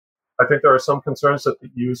I think there are some concerns that the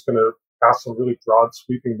EU is going to pass some really broad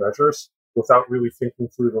sweeping measures without really thinking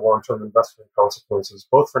through the long-term investment consequences,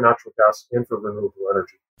 both for natural gas and for renewable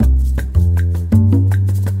energy.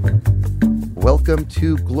 Welcome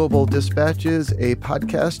to Global Dispatches, a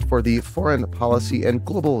podcast for the foreign policy and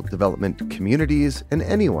global development communities and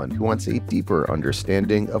anyone who wants a deeper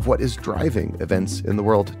understanding of what is driving events in the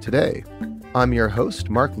world today. I'm your host,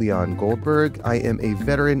 Mark Leon Goldberg. I am a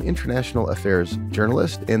veteran international affairs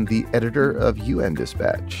journalist and the editor of UN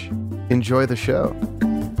Dispatch. Enjoy the show.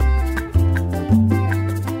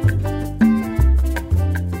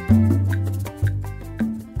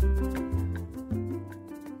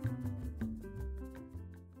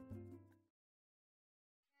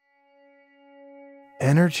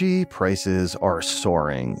 Energy prices are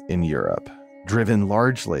soaring in Europe, driven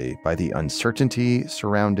largely by the uncertainty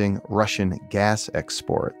surrounding Russian gas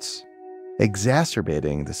exports.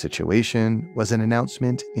 Exacerbating the situation was an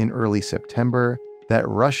announcement in early September that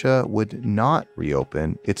Russia would not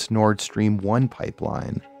reopen its Nord Stream 1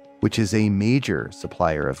 pipeline, which is a major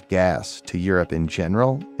supplier of gas to Europe in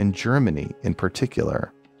general and Germany in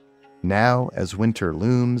particular. Now, as winter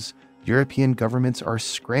looms, European governments are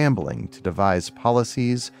scrambling to devise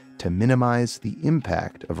policies to minimize the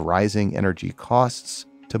impact of rising energy costs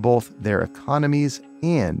to both their economies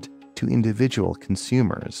and to individual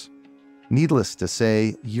consumers. Needless to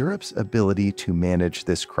say, Europe's ability to manage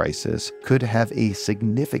this crisis could have a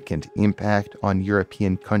significant impact on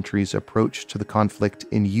European countries' approach to the conflict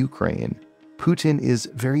in Ukraine. Putin is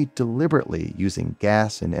very deliberately using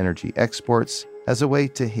gas and energy exports as a way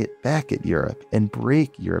to hit back at Europe and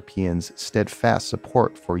break Europeans' steadfast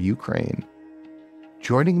support for Ukraine.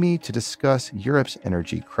 Joining me to discuss Europe's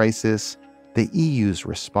energy crisis, the EU's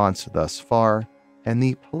response thus far, and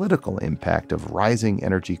the political impact of rising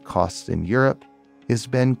energy costs in Europe is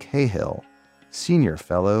Ben Cahill, Senior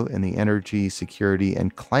Fellow in the Energy Security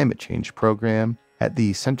and Climate Change Program at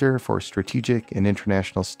the Center for Strategic and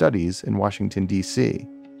International Studies in Washington, D.C.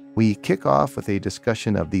 We kick off with a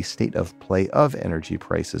discussion of the state of play of energy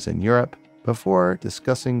prices in Europe before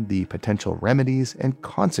discussing the potential remedies and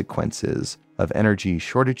consequences of energy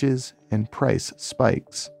shortages and price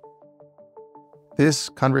spikes. This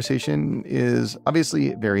conversation is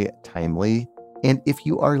obviously very timely, and if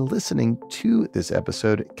you are listening to this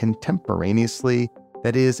episode contemporaneously,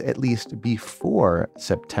 that is at least before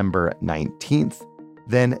September 19th,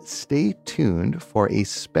 then stay tuned for a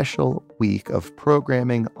special week of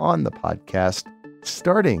programming on the podcast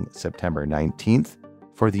starting September 19th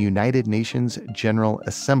for the United Nations General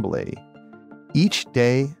Assembly. Each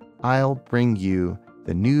day, I'll bring you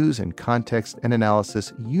the news and context and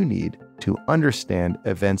analysis you need to understand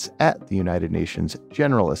events at the United Nations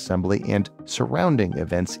General Assembly and surrounding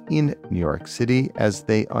events in New York City as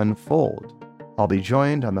they unfold. I'll be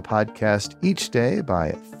joined on the podcast each day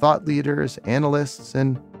by thought leaders, analysts,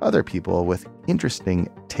 and other people with interesting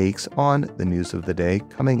takes on the news of the day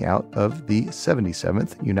coming out of the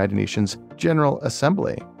 77th United Nations General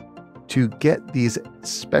Assembly. To get these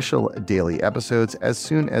special daily episodes as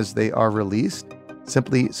soon as they are released,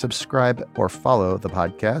 simply subscribe or follow the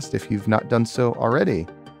podcast if you've not done so already.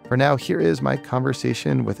 For now, here is my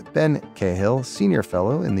conversation with Ben Cahill, Senior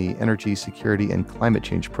Fellow in the Energy Security and Climate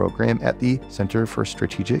Change Program at the Center for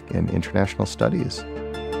Strategic and International Studies.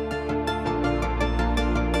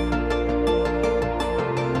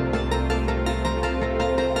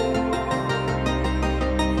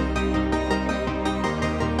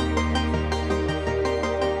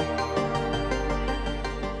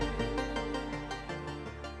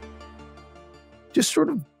 Just sort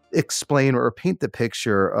of explain or paint the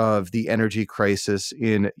picture of the energy crisis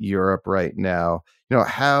in Europe right now.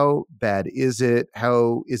 How bad is it?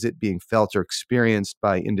 How is it being felt or experienced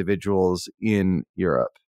by individuals in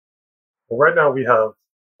Europe? Well, right now we have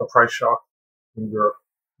a price shock in Europe,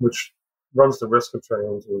 which runs the risk of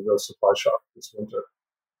turning into a real supply shock this winter.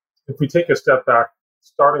 If we take a step back,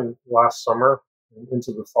 starting last summer and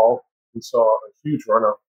into the fall, we saw a huge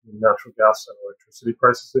run-up in natural gas and electricity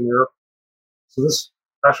prices in Europe. So this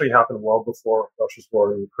actually happened well before Russia's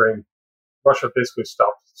war in Ukraine. Russia basically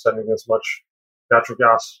stopped sending as much natural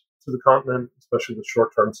gas to the continent, especially with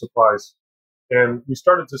short-term supplies. And we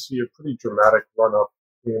started to see a pretty dramatic run-up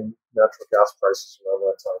in natural gas prices around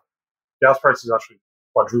that time. Gas prices actually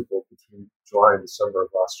quadrupled between July and December of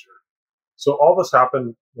last year. So all this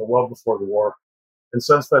happened well before the war. And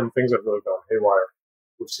since then, things have really gone haywire.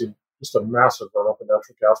 We've seen just a massive run-up in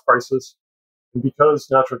natural gas prices. And because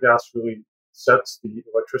natural gas really sets the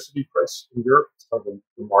electricity price in Europe, it's kind of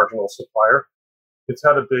the marginal supplier, it's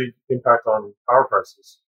had a big impact on power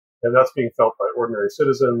prices. And that's being felt by ordinary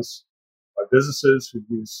citizens, by businesses who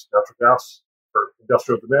use natural gas for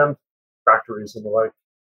industrial demand, factories and the like.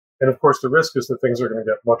 And of course, the risk is that things are going to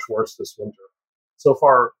get much worse this winter. So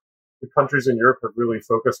far, the countries in Europe have really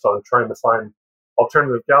focused on trying to find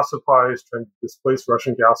alternative gas supplies, trying to displace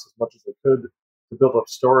Russian gas as much as they could, to build up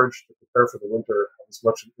storage, to prepare for the winter, have as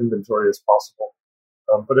much inventory as possible.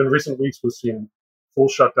 But in recent weeks, we've seen full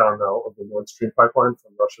shutdown now of the Nord Stream pipeline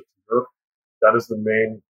from Russia to Europe. That is the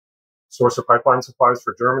main source of pipeline supplies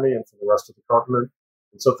for Germany and for the rest of the continent.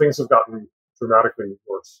 And so things have gotten dramatically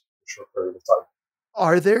worse in a short period of time.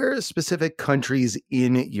 Are there specific countries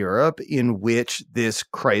in Europe in which this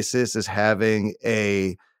crisis is having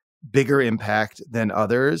a bigger impact than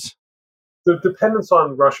others? The dependence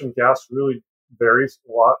on Russian gas really varies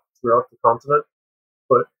a lot throughout the continent,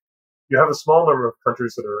 but you have a small number of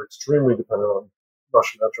countries that are extremely dependent on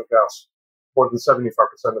Russian natural gas, more than 75%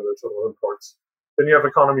 of their total imports. Then you have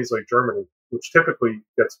economies like Germany, which typically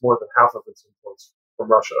gets more than half of its imports from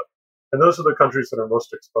Russia. And those are the countries that are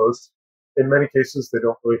most exposed. In many cases, they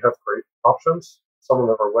don't really have great options. Some of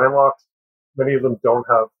them are landlocked. Many of them don't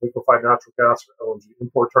have liquefied natural gas or LNG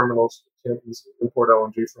import terminals. They can't easily import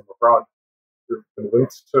LNG from abroad. They've been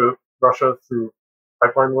linked to Russia through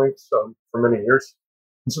pipeline links for many years.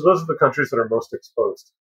 And so those are the countries that are most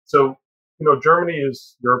exposed. So, Germany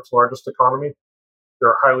is Europe's largest economy.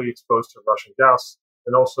 They're highly exposed to Russian gas,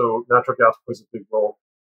 and also natural gas plays a big role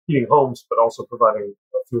heating homes, but also providing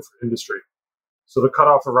fuel for industry. So the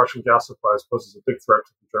cutoff of Russian gas supplies poses a big threat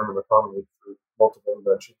to the German economy through multiple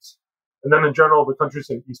dimensions. And then in general, the countries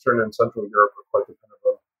in Eastern and Central Europe are quite dependent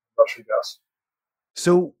on Russian gas.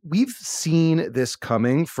 So we've seen this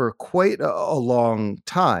coming for quite a long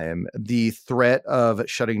time. The threat of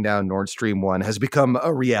shutting down Nord Stream 1 has become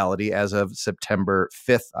a reality as of September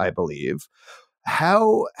 5th, I believe.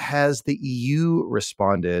 How has the EU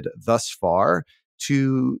responded thus far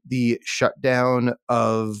to the shutdown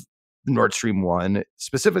of Nord Stream 1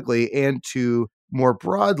 specifically, and to more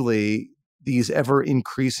broadly, these ever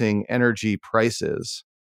increasing energy prices?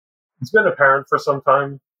 It's been apparent for some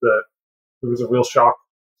time that there was a real shock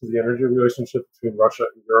to the energy relationship between Russia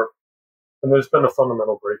and Europe. And there's been a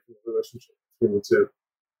fundamental break in the relationship between the two.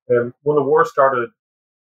 And when the war started,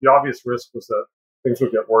 the obvious risk was that things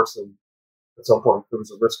would get worse. And at some point, there was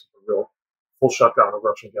a risk of a real full shutdown of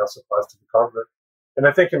Russian gas supplies to the continent. And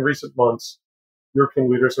I think in recent months, European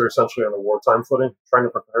leaders are essentially on a wartime footing, trying to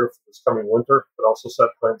prepare for this coming winter, but also set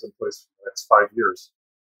plans in place for the next 5 years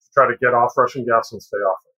to try to get off Russian gas and stay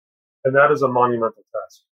off it. And that is a monumental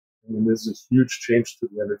task. I mean, this is a huge change to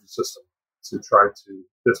the energy system to try to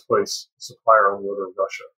displace a supplier on the order of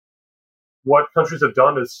Russia. What countries have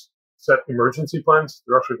done is set emergency plans.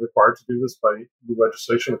 They're actually required to do this by EU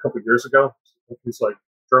legislation a couple of years ago. So countries like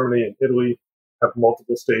Germany and Italy have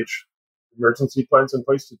multiple stage emergency plans in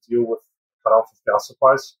place to deal with cutoff of gas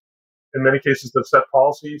supplies. In many cases, they've set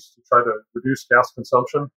policies to try to reduce gas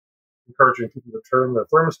consumption, encouraging people to turn their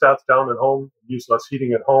thermostats down at home, use less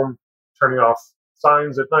heating at home, turning off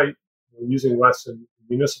signs at night, using less in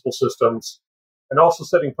municipal systems, and also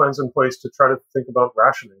setting plans in place to try to think about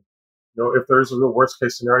rationing. If there's a real worst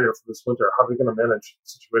case scenario for this winter, how are they going to manage a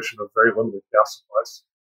situation of very limited gas supplies?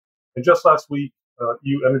 And just last week,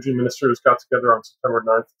 EU energy ministers got together on September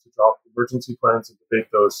 9th to drop emergency plans and debate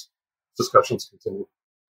those. Discussions continue.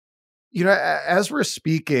 As we're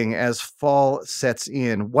speaking, as fall sets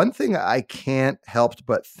in, one thing I can't help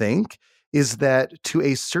but think is that to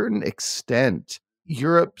a certain extent,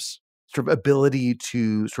 Europe's sort of ability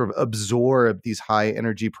to sort of absorb these high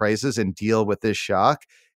energy prices and deal with this shock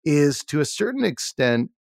is to a certain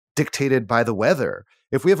extent dictated by the weather.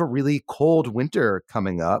 If we have a really cold winter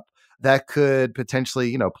coming up, that could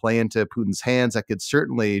potentially, play into Putin's hands. That could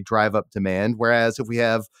certainly drive up demand. Whereas if we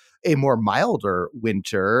have a more milder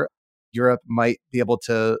winter, Europe might be able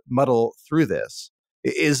to muddle through this.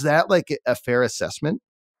 Is that like a fair assessment?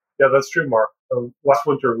 Yeah, that's true, Mark. Last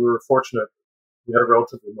winter, we were fortunate. We had a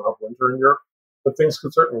relatively mild winter in Europe, but things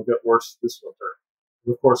could certainly get worse this winter.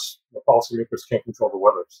 And of course, the policymakers can't control the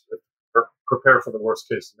weather, so they prepare for the worst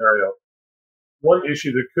case scenario. One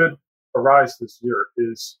issue that could arise this year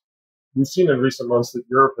is we've seen in recent months that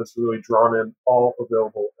Europe has really drawn in all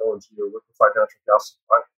available LNG or liquefied natural gas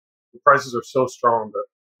supply. The prices are so strong that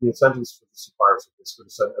the incentives for the suppliers are basically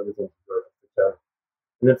to send everything to Europe if they can.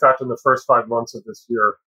 And in fact, in the first 5 months of this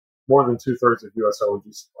year, more than 2/3 of U.S.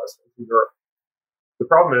 LNG supplies went to Europe. The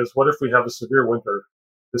problem is, what if we have a severe winter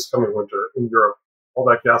this coming winter in Europe? All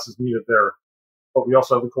that gas is needed there. But we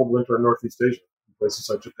also have a cold winter in Northeast Asia, in places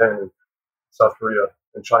like Japan and South Korea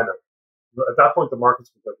and China. At that point, the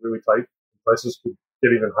markets would get really tight and prices could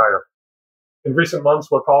get even higher. In recent months,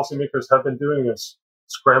 what policymakers have been doing is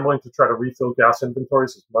scrambling to try to refill gas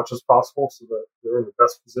inventories as much as possible so that they're in the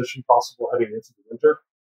best position possible heading into the winter.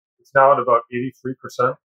 It's now at about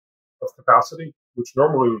 83% of capacity, which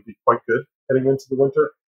normally would be quite good heading into the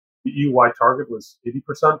winter. The EU-wide target was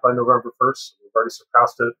 80% by November 1st, so we've already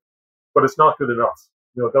surpassed it, but it's not good enough.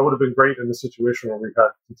 That would have been great in a situation where we had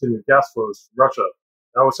continued gas flows from Russia.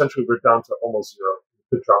 Now essentially we're down to almost zero.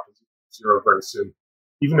 It could drop to zero very soon.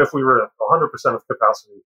 Even if we were at 100% of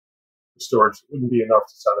capacity for storage, it wouldn't be enough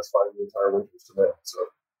to satisfy the entire winter's demand. So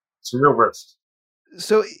some real risks.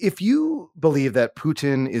 So if you believe that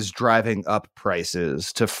Putin is driving up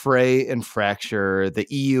prices to fray and fracture the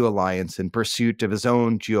EU alliance in pursuit of his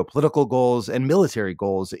own geopolitical goals and military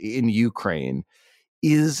goals in Ukraine,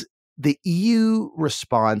 is the EU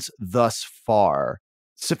response thus far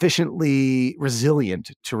sufficiently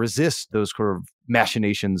resilient to resist those sort of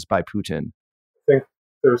machinations by Putin? I think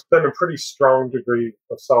there's been a pretty strong degree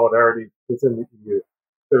of solidarity within the EU.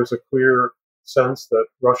 There's a clear sense that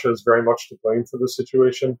Russia is very much to blame for the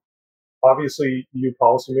situation. Obviously, EU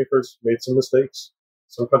policymakers made some mistakes.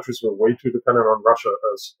 Some countries were way too dependent on Russia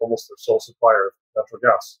as almost their sole supplier of natural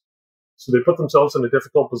gas. So they put themselves in a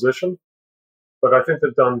difficult position, but I think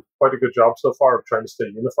they've done quite a good job so far of trying to stay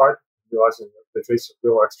unified, realizing that they face a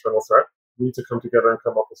real external threat. We need to come together and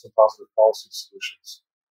come up with some positive policy solutions.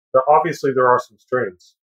 Now, obviously, there are some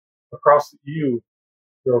strains. Across the EU,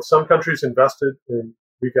 some countries invested in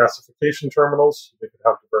regasification terminals so they could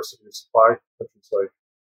have diversity of supply. Countries like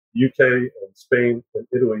UK and Spain and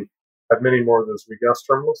Italy had many more of those regas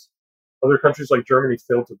terminals. Other countries like Germany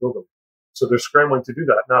failed to build them. So they're scrambling to do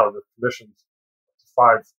that now. They've commissioned up to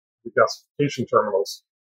 5 regasification terminals.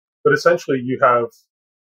 But essentially you have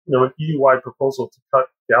an EU-wide proposal to cut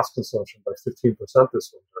gas consumption by 15%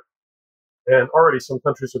 this winter. And already some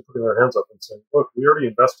countries are putting their hands up and saying, look, we already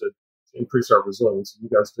invested to increase our resilience and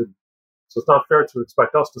you guys didn't. So it's not fair to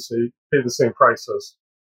expect us to pay the same price as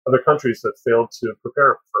other countries that failed to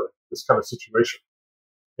prepare for this kind of situation.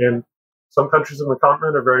 And some countries in the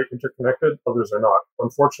continent are very interconnected, others are not.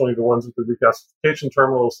 Unfortunately, the ones with the regasification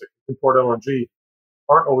terminals that import LNG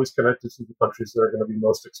aren't always connected to the countries that are going to be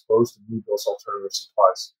most exposed and need those alternative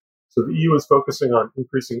supplies. So the EU is focusing on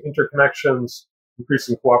increasing interconnections,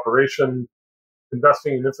 increasing cooperation,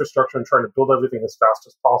 investing in infrastructure, and trying to build everything as fast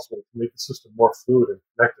as possible to make the system more fluid and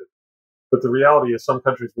connected. But the reality is some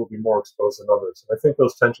countries will be more exposed than others. And I think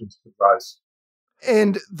those tensions could rise.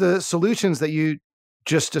 And the solutions that you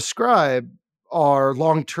just described are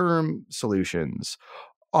long-term solutions.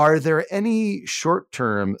 Are there any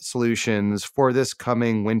short-term solutions for this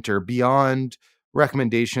coming winter beyond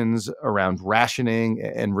recommendations around rationing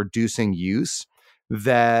and reducing use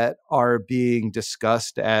that are being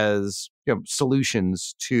discussed as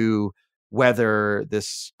solutions to weather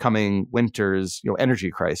this coming winter's energy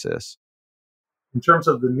crisis? In terms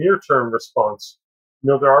of the near-term response,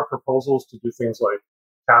 there are proposals to do things like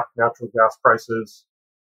cap natural gas prices,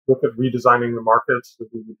 look at redesigning the markets so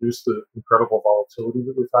we reduce the incredible volatility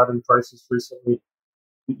that we've had in prices recently.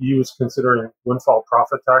 The EU is considering windfall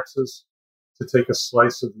profit taxes to take a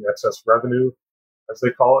slice of the excess revenue, as they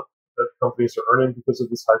call it, that companies are earning because of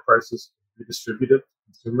these high prices, and redistribute it to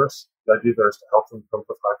consumers. The idea there is to help them cope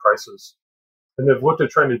with high prices. And they've looked at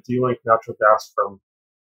trying to de-link natural gas from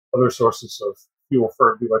other sources of fuel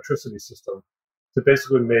for the electricity system to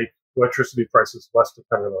basically make electricity prices less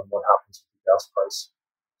dependent on what happens with the gas price.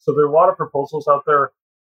 So there are a lot of proposals out there.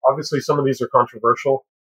 Obviously, some of these are controversial.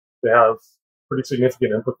 They have pretty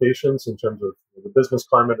significant implications in terms of the business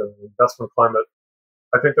climate and the investment climate.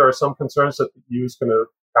 I think there are some concerns that the EU is going to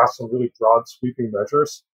pass some really broad, sweeping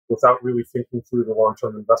measures without really thinking through the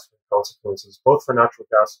long-term investment consequences, both for natural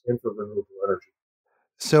gas and for renewable energy.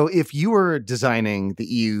 So if you were designing the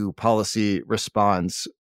EU policy response,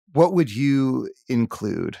 what would you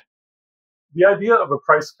include? The idea of a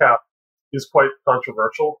price cap is quite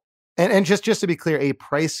controversial. And just to be clear, a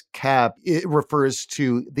price cap, it refers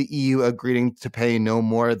to the EU agreeing to pay no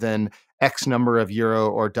more than X number of euro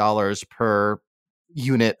or dollars per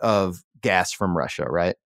unit of gas from Russia,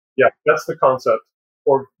 right? Yeah, that's the concept,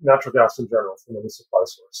 or natural gas in general from any supply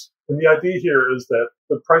source. And the idea here is that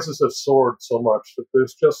the prices have soared so much that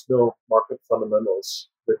there's just no market fundamentals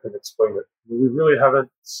that can explain it. We really haven't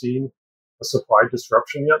seen a supply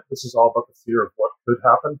disruption yet. This is all about the fear of what could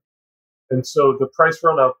happen. And so the price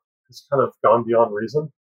run-up has kind of gone beyond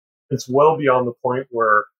reason. It's well beyond the point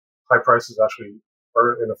where high prices actually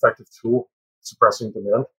are an effective tool suppressing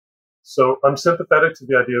demand. So I'm sympathetic to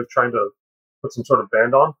the idea of trying to put some sort of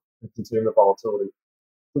band on and contain the volatility.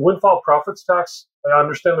 The windfall profits tax, I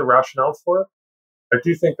understand the rationale for it. I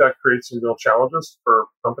do think that creates some real challenges for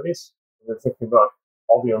companies. And they're thinking about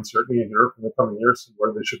all the uncertainty in Europe in the coming years and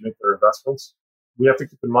where they should make their investments. We have to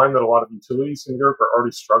keep in mind that a lot of utilities in Europe are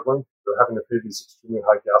already struggling. They're having to pay these extremely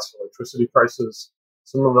high gas and electricity prices.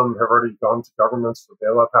 Some of them have already gone to governments for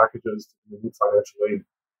bailout packages to need financial aid.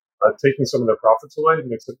 Taking some of their profits away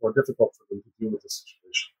makes it more difficult for them to deal with the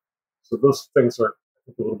situation. So those things are, I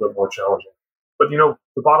think, a little bit more challenging. But,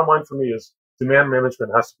 the bottom line for me is demand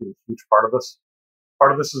management has to be a huge part of this.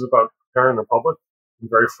 Part of this is about preparing the public in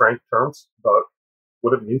very frank terms about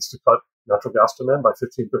what it means to cut natural gas demand by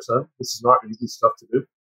 15%. This is not easy stuff to do.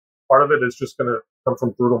 Part of it is just going to come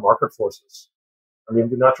from brutal market forces. I mean,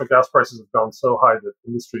 the natural gas prices have gone so high that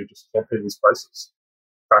industry just can't pay these prices.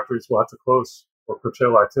 Factories will have to close or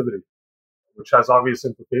curtail activity, which has obvious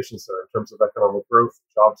implications there in terms of economic growth,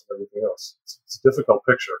 jobs, and everything else. It's a difficult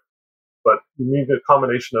picture, but you need a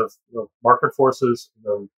combination of market forces and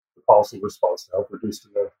then the policy response to help reduce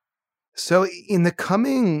demand. So in the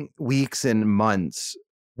coming weeks and months,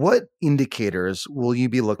 what indicators will you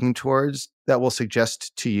be looking towards that will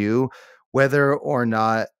suggest to you whether or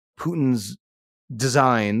not Putin's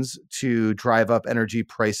designs to drive up energy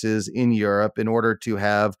prices in Europe in order to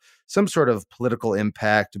have some sort of political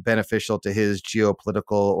impact beneficial to his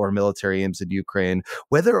geopolitical or military aims in Ukraine,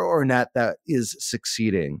 whether or not that is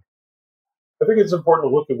succeeding? I think it's important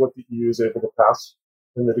to look at what the EU is able to pass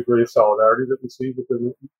and the degree of solidarity that we see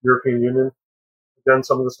within the European Union. Again,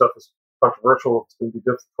 some of the stuff is controversial. It's going to be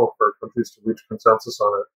difficult for countries to reach consensus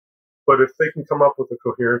on it. But if they can come up with a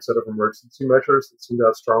coherent set of emergency measures that seem to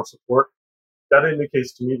have strong support, that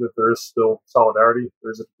indicates to me that there is still solidarity.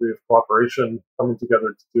 There is a degree of cooperation coming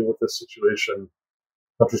together to deal with this situation,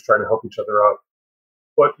 countries trying to help each other out.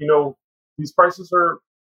 But, these prices are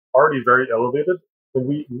already very elevated, and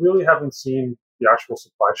we really haven't seen the actual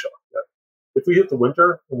supply shock yet. If we hit the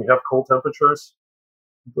winter and we have cold temperatures,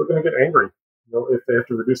 people are going to get angry. If they have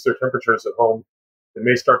to reduce their temperatures at home, they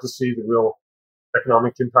may start to see the real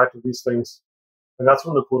economic impact of these things. And that's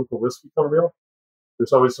when the political risks become real.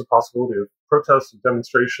 There's always the possibility of protests and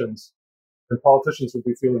demonstrations, and politicians will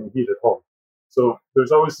be feeling the heat at home. So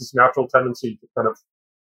there's always this natural tendency to kind of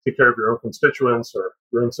take care of your own constituents or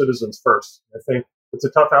your own citizens first. I think it's a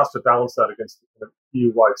tough ask to balance that against the kind of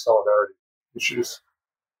EU-wide solidarity issues.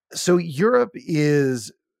 So Europe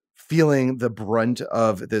is feeling the brunt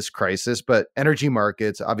of this crisis, but energy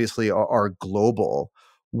markets obviously are global.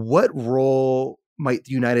 What role might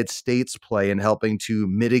the United States play in helping to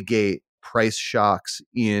mitigate price shocks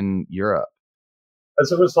in Europe?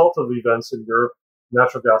 As a result of the events in Europe,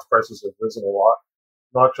 natural gas prices have risen a lot,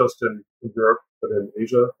 not just in Europe, but in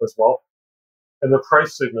Asia as well. And the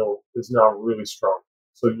price signal is now really strong.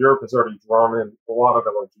 So Europe has already drawn in a lot of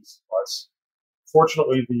LNG supplies.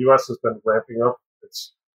 Fortunately, the U.S. has been ramping up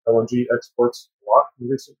its LNG exports a lot in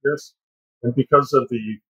recent years. And because of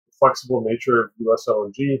the flexible nature of U.S.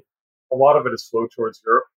 LNG, a lot of it has flowed towards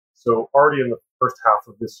Europe. So already in the first half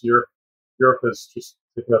of this year, Europe has just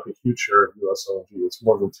taken up a huge share of U.S. LNG. It's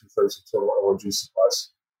more than 2/3 of total LNG supplies.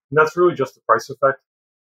 And that's really just the price effect.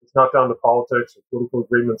 It's not down to politics or political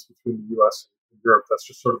agreements between the U.S. and Europe. That's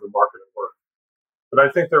just sort of the market at work. But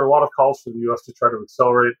I think there are a lot of calls for the U.S. to try to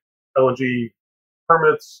accelerate LNG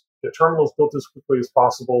permits, get terminals built as quickly as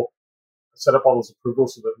possible, set up all those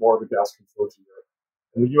approvals so that more of the gas can flow to Europe.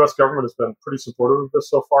 And the U.S. government has been pretty supportive of this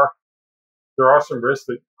so far. There are some risks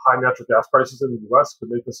that high natural gas prices in the U.S. could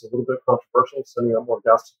make this a little bit controversial, sending out more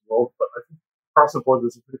gas to the world. But I think across the board,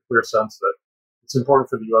 there's a pretty clear sense that it's important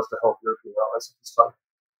for the U.S. to help European allies at this time.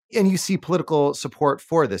 And you see political support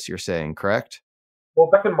for this, you're saying, correct? Well,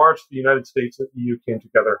 back in March, the United States and EU came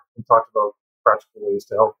together and talked about practical ways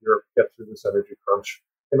to help Europe get through this energy crunch.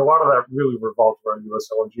 And a lot of that really revolved around U.S.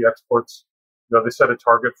 LNG exports. They set a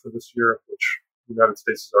target for this year, which the United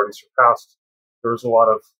States has already surpassed. There was a lot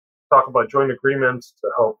of talk about joint agreements to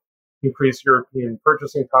help increase European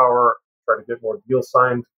purchasing power, try to get more deals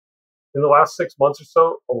signed. In the last 6 months or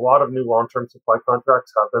so, a lot of new long-term supply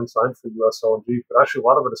contracts have been signed for U.S. LNG, but actually a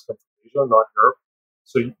lot of it has come from Asia, not Europe.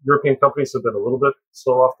 So European companies have been a little bit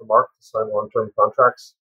slow off the mark to sign long-term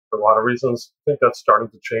contracts for a lot of reasons. I think that's starting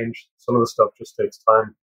to change. Some of the stuff just takes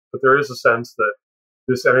time. But there is a sense that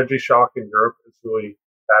this energy shock in Europe is really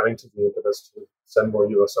adding to the impetus to send more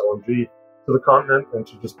U.S. LNG to the continent and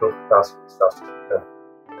to just build capacity as fast as we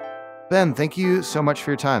can. Ben, thank you so much for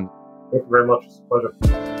your time. Thank you very much. It's a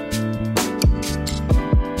pleasure.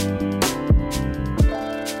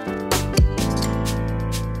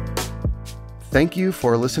 Thank you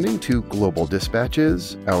for listening to Global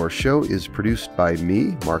Dispatches. Our show is produced by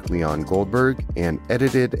me, Mark Leon Goldberg, and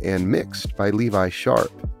edited and mixed by Levi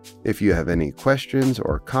Sharp. If you have any questions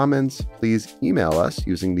or comments, please email us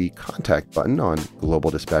using the contact button on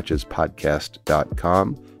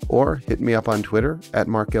globaldispatchespodcast.com or hit me up on Twitter at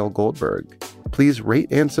Mark L. Goldberg. Please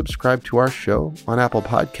rate and subscribe to our show on Apple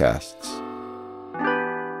Podcasts.